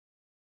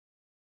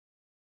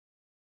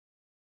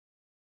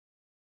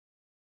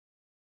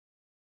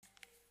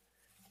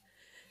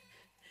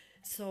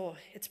So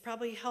it's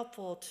probably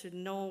helpful to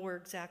know where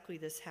exactly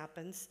this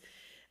happens.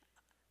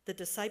 The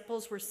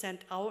disciples were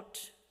sent out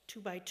 2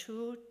 by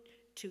 2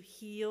 to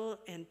heal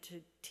and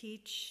to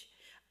teach,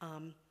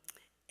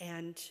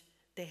 and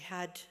they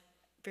had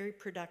very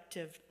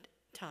productive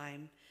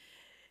time.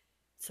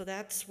 So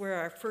that's where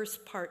our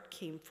first part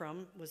came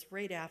from, was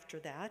right after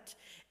that.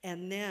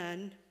 And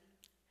then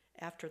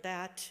after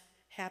that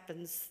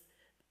happens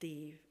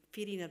the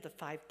feeding of the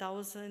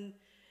 5,000,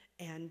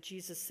 and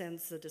Jesus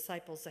sends the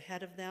disciples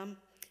ahead of them,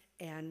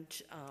 and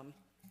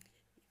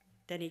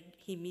then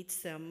he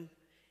meets them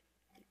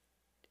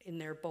in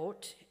their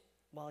boat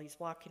while he's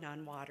walking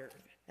on water,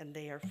 and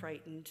they are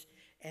frightened,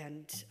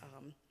 and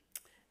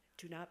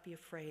do not be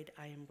afraid,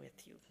 I am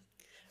with you.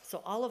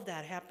 So all of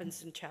that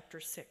happens in chapter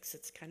 6.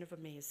 It's kind of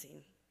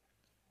amazing.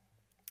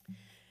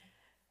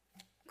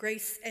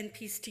 Grace and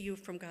peace to you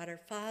from God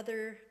our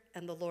Father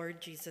and the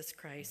Lord Jesus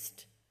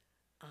Christ.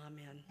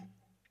 Amen.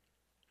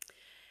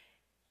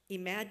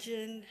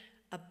 Imagine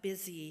a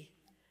busy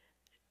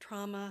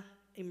trauma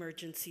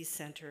emergency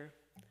center.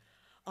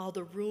 All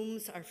the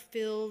rooms are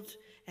filled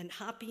and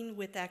hopping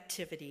with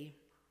activity.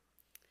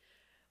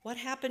 What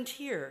happened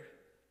here?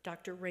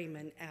 Dr.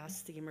 Raymond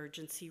asked the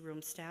emergency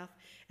room staff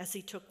as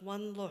he took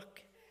one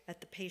look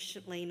at the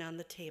patient laying on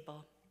the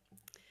table.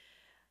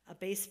 A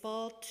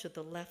baseball to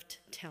the left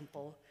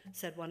temple,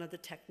 said one of the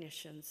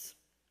technicians.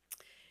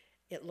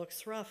 It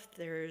looks rough.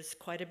 There's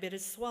quite a bit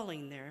of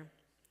swelling there.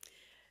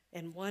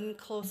 And one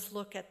close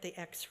look at the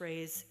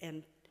x-rays,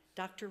 and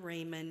Dr.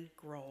 Raymond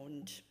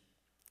groaned.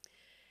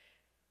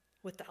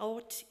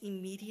 Without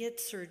immediate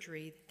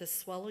surgery, the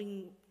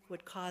swelling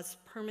would cause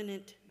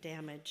permanent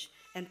damage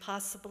and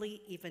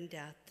possibly even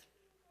death.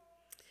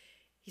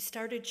 He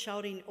started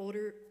shouting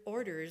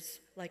orders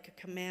like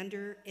a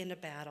commander in a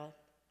battle,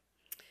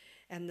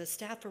 and the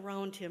staff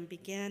around him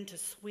began to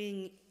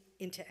swing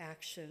into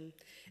action.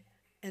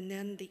 And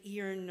then the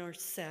ER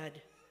nurse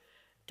said,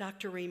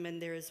 Dr. Raymond,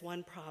 there is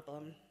one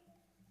problem.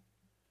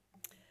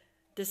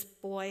 This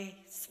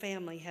boy's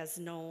family has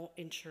no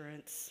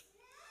insurance.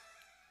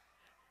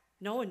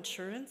 No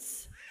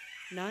insurance?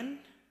 None?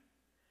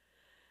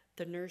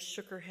 The nurse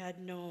shook her head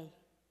no.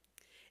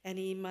 And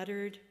he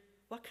muttered,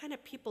 what kind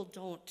of people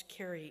don't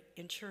carry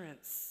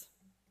insurance?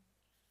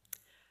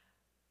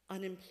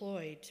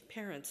 Unemployed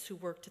parents who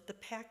worked at the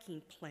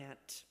packing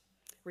plant,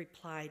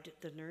 replied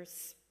the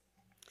nurse.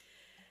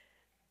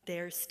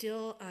 They're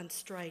still on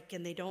strike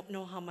and they don't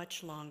know how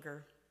much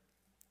longer.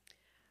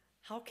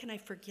 How can I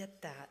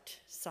forget that?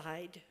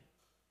 Sighed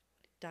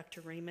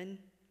Dr. Raymond.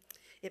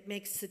 It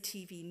makes the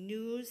TV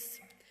news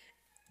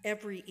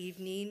every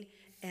evening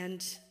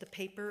and the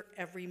paper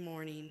every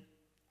morning.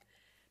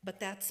 But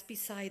that's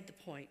beside the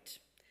point.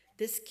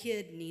 This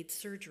kid needs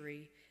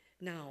surgery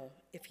now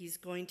if he's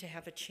going to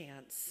have a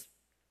chance.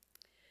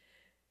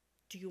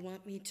 Do you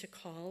want me to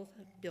call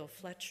Bill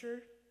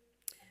Fletcher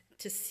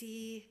to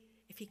see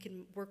if he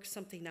can work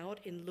something out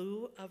in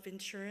lieu of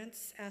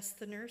insurance? Asked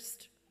the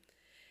nurse.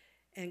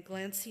 And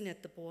glancing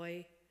at the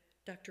boy,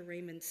 Dr.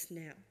 Raymond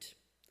snapped.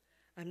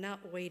 I'm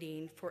not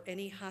waiting for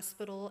any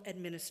hospital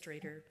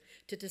administrator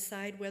to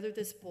decide whether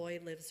this boy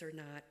lives or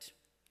not.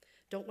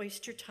 Don't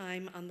waste your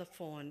time on the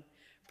phone.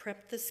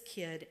 Prep this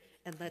kid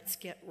and let's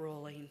get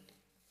rolling.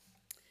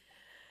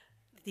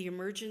 The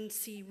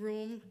emergency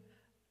room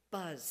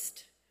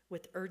buzzed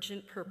with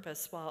urgent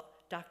purpose while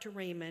Dr.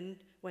 Raymond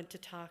went to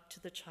talk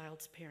to the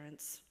child's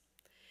parents.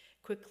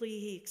 Quickly,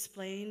 he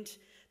explained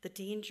the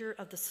danger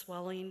of the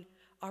swelling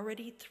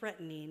already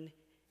threatening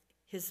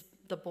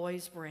the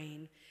boy's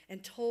brain,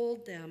 and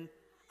told them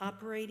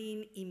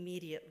operating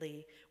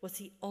immediately was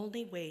the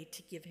only way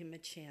to give him a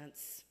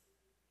chance.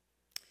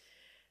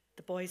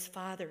 The boy's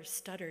father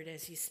stuttered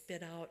as he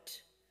spit out,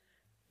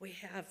 we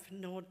have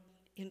no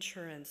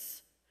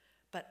insurance,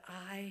 but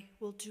I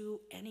will do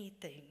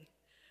anything.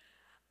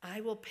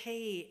 I will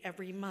pay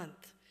every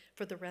month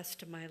for the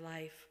rest of my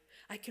life.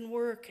 I can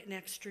work an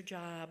extra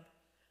job.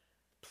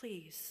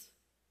 Please,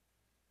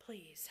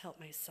 please help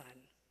my son.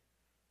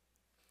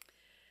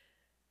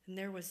 And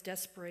there was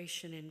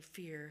desperation and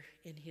fear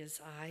in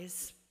his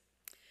eyes.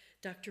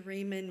 Dr.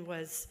 Raymond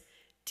was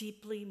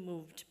deeply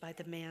moved by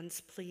the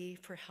man's plea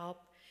for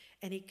help,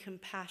 and he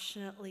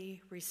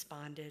compassionately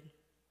responded,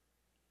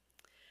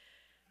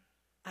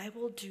 I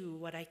will do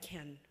what I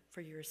can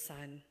for your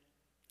son.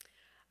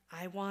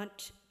 I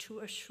want to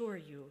assure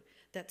you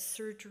that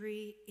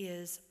surgery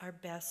is our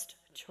best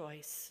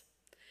choice.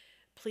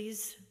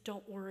 Please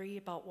don't worry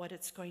about what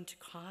it's going to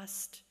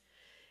cost,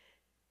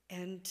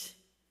 and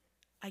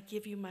I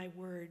give you my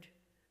word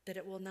that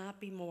it will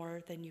not be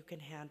more than you can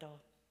handle.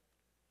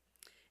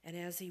 And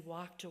as he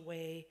walked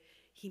away,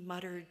 he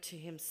muttered to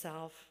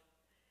himself,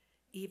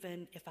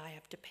 even if I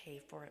have to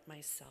pay for it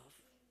myself.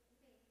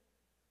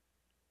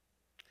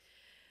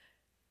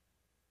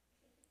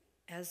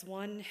 As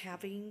one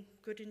having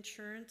good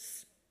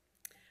insurance,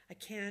 I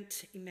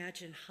can't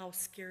imagine how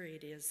scary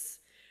it is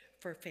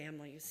for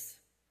families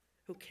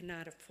who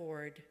cannot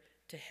afford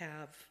to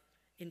have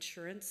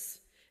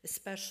insurance,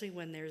 especially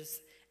when there's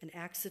an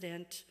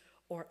accident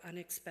or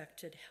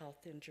unexpected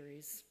health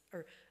injuries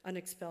or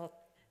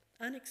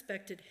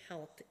unexpected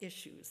health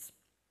issues.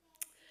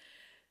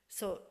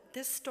 So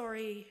this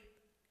story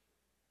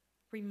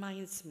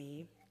reminds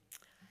me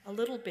a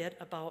little bit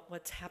about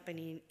what's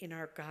happening in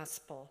our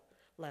gospel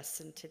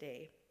lesson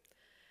today.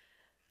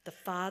 The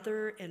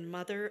father and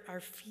mother are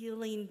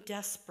feeling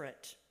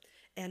desperate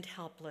and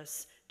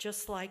helpless,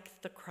 just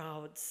like the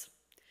crowds,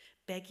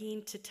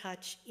 begging to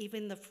touch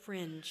even the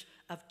fringe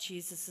of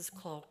Jesus'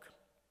 cloak.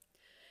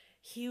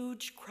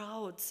 Huge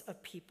crowds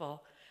of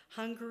people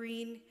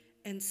hungering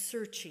and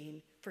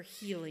searching for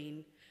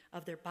healing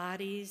of their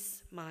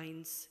bodies,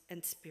 minds,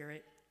 and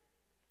spirit.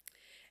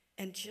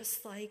 And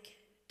just like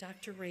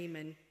Dr.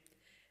 Raymond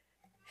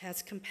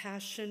has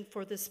compassion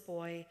for this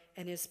boy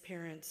and his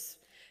parents,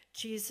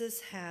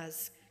 Jesus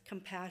has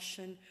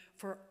compassion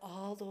for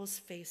all those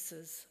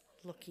faces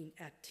looking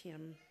at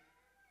him.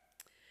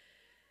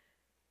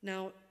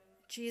 Now,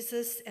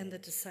 Jesus and the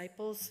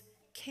disciples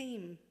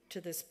came to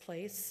this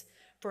place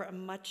for a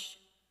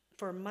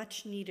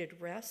much needed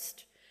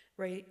rest,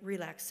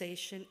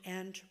 relaxation,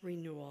 and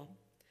renewal.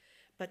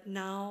 But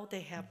now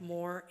they have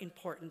more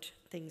important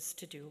things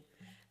to do,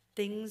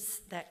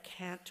 things that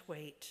can't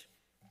wait.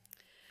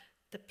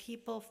 The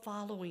people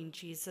following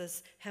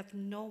Jesus have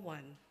no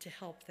one to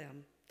help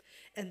them,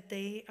 and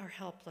they are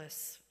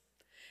helpless.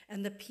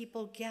 And the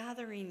people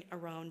gathering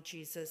around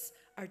Jesus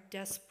are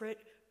desperate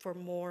for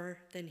more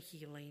than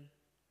healing.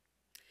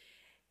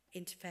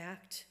 In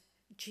fact,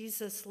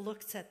 Jesus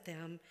looks at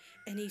them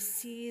and he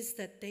sees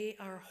that they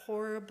are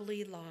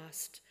horribly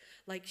lost,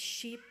 like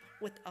sheep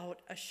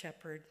without a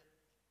shepherd.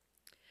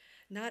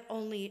 Not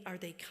only are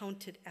they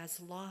counted as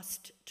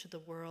lost to the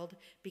world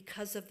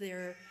because of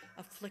their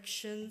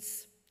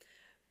afflictions,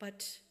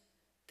 but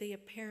they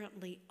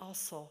apparently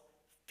also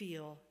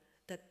feel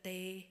that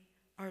they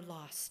are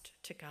lost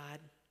to God.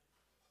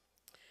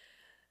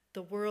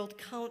 The world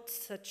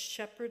counts such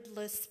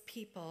shepherdless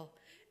people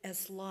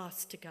as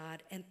lost to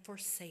God and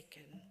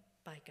forsaken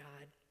by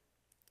God.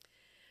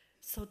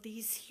 So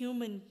these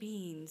human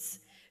beings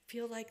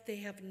feel like they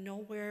have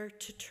nowhere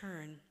to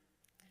turn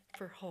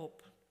for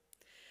hope.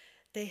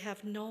 They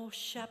have no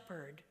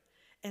shepherd,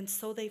 and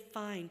so they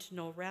find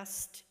no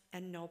rest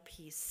and no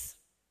peace.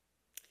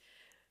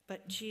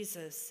 But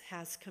Jesus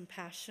has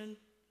compassion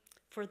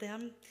for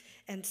them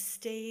and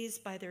stays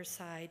by their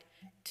side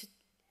to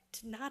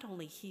not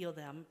only heal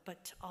them,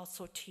 but to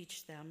also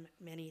teach them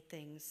many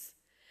things.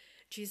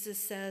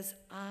 Jesus says,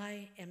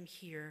 I am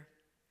here.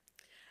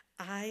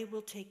 I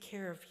will take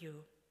care of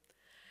you.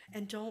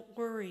 And don't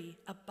worry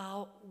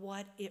about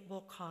what it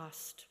will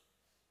cost.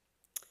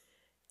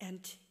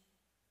 And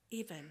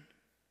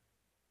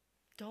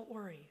don't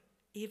worry,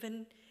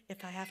 even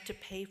if I have to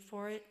pay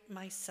for it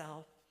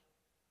myself.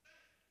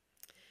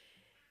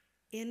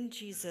 In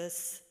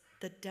Jesus,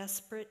 the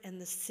desperate and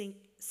the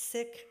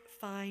sick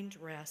find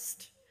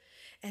rest,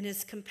 and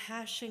his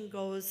compassion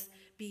goes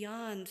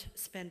beyond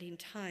spending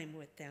time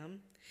with them.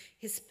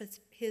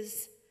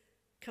 His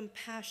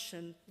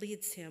compassion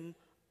leads him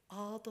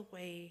all the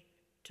way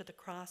to the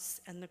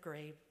cross and the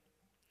grave.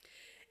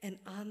 And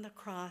on the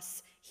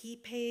cross, he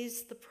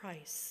pays the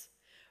price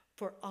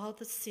for all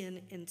the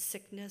sin and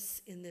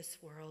sickness in this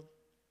world.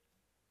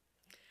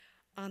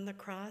 On the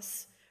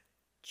cross,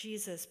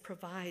 Jesus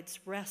provides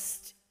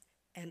rest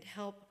and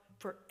help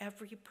for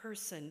every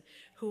person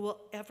who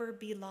will ever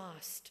be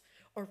lost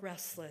or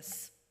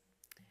restless.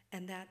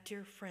 And that,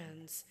 dear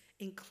friends,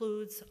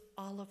 includes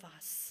all of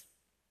us.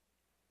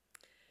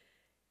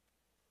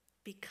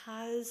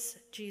 Because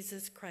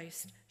Jesus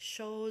Christ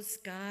shows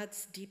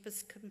God's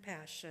deepest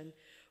compassion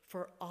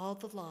for all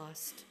the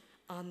lost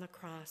on the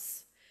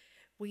cross,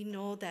 we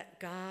know that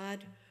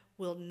God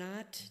will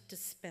not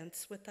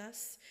dispense with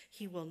us,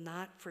 he will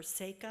not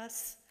forsake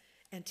us,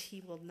 and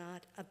he will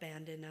not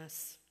abandon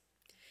us.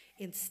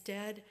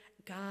 Instead,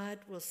 God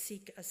will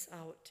seek us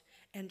out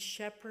and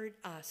shepherd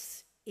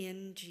us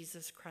in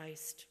Jesus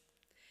Christ.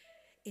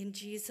 In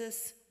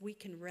Jesus, we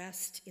can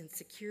rest in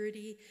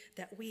security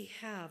that we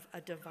have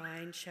a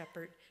divine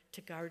shepherd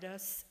to guard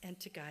us and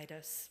to guide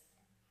us.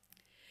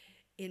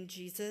 In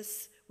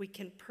Jesus, we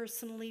can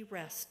personally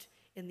rest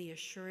in the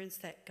assurance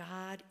that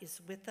God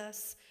is with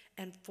us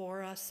and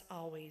for us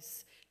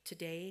always,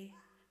 today,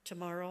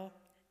 tomorrow,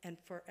 and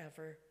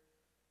forever.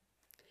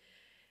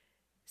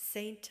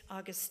 Saint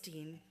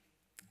Augustine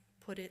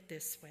put it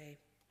this way: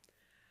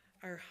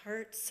 our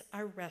hearts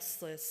are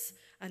restless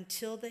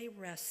until they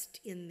rest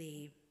in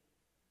thee.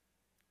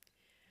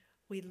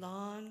 We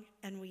long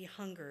and we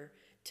hunger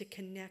to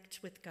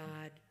connect with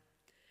God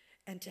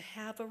and to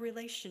have a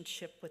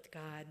relationship with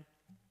God.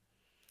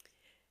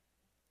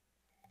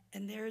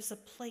 And there is a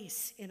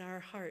place in our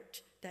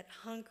heart that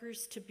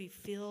hungers to be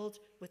filled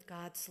with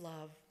God's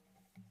love.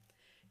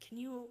 Can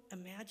you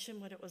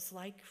imagine what it was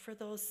like for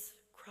those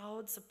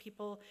crowds of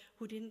people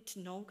who didn't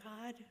know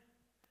God?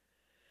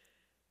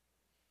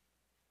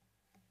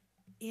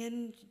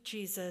 In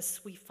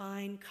Jesus, we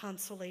find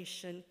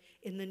consolation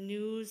in the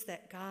news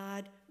that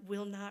God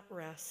will not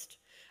rest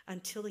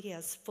until he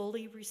has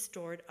fully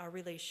restored our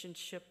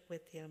relationship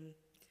with him,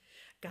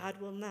 God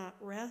will not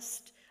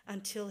rest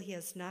until he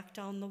has knocked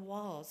down the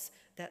walls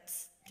that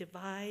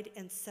divide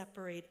and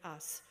separate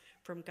us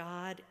from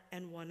God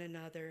and one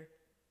another.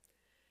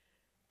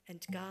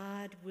 And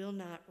God will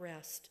not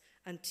rest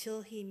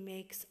until he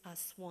makes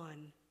us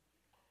one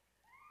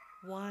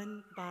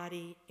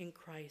body in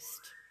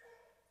Christ.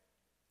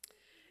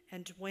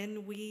 And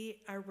when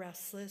we are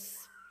restless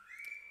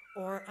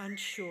or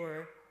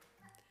unsure,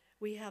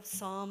 we have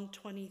Psalm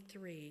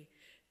 23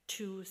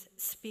 to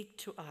speak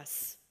to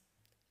us,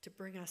 to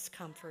bring us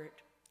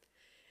comfort.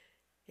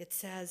 It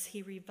says,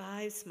 he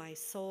revives my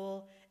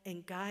soul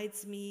and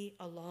guides me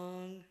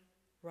along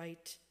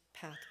right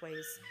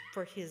pathways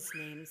for his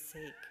name's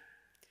sake.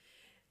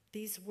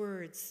 These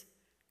words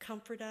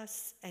comfort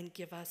us and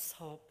give us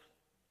hope.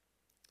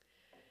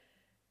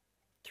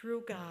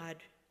 Through God,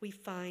 we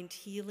find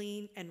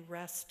healing and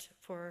rest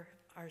for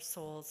our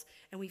souls,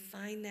 and we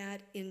find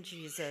that in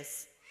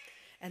Jesus,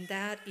 and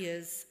that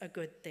is a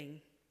good thing.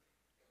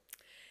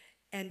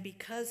 And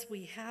because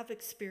we have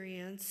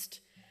experienced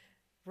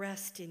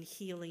rest in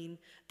healing,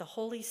 the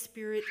Holy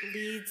Spirit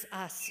leads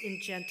us in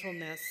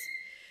gentleness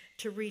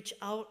to reach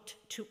out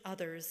to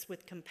others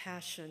with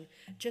compassion,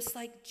 just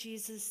like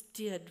Jesus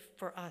did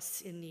for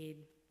us in need.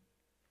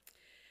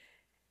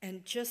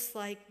 And just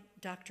like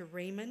Dr.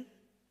 Raymond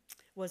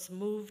was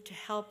moved to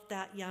help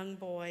that young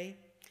boy,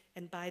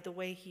 and by the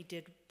way, he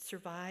did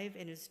survive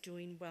and is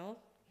doing well,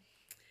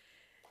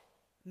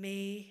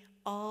 may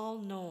all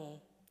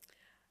know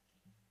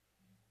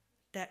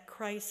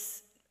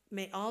Christ's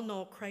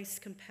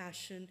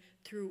compassion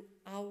through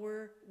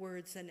our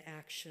words and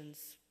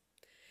actions.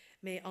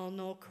 May all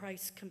know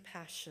Christ's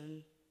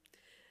compassion,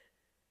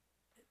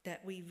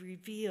 that we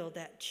reveal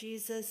that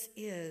Jesus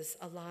is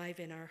alive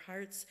in our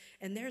hearts,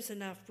 and there's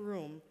enough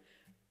room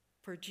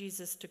for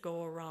Jesus to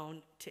go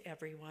around to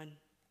everyone.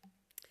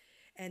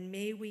 And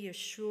may we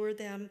assure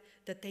them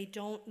that they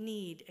don't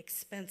need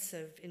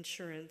expensive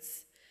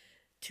insurance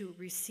to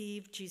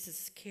receive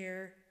Jesus'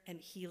 care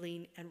and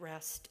healing and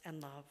rest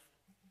and love.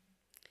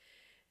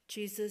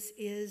 Jesus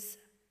is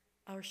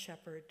our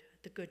shepherd,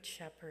 the good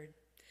shepherd,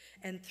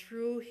 and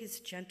through his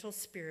gentle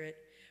spirit,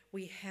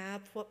 we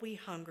have what we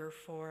hunger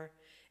for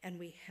and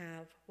we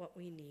have what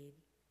we need.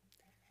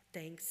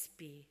 Thanks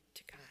be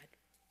to God.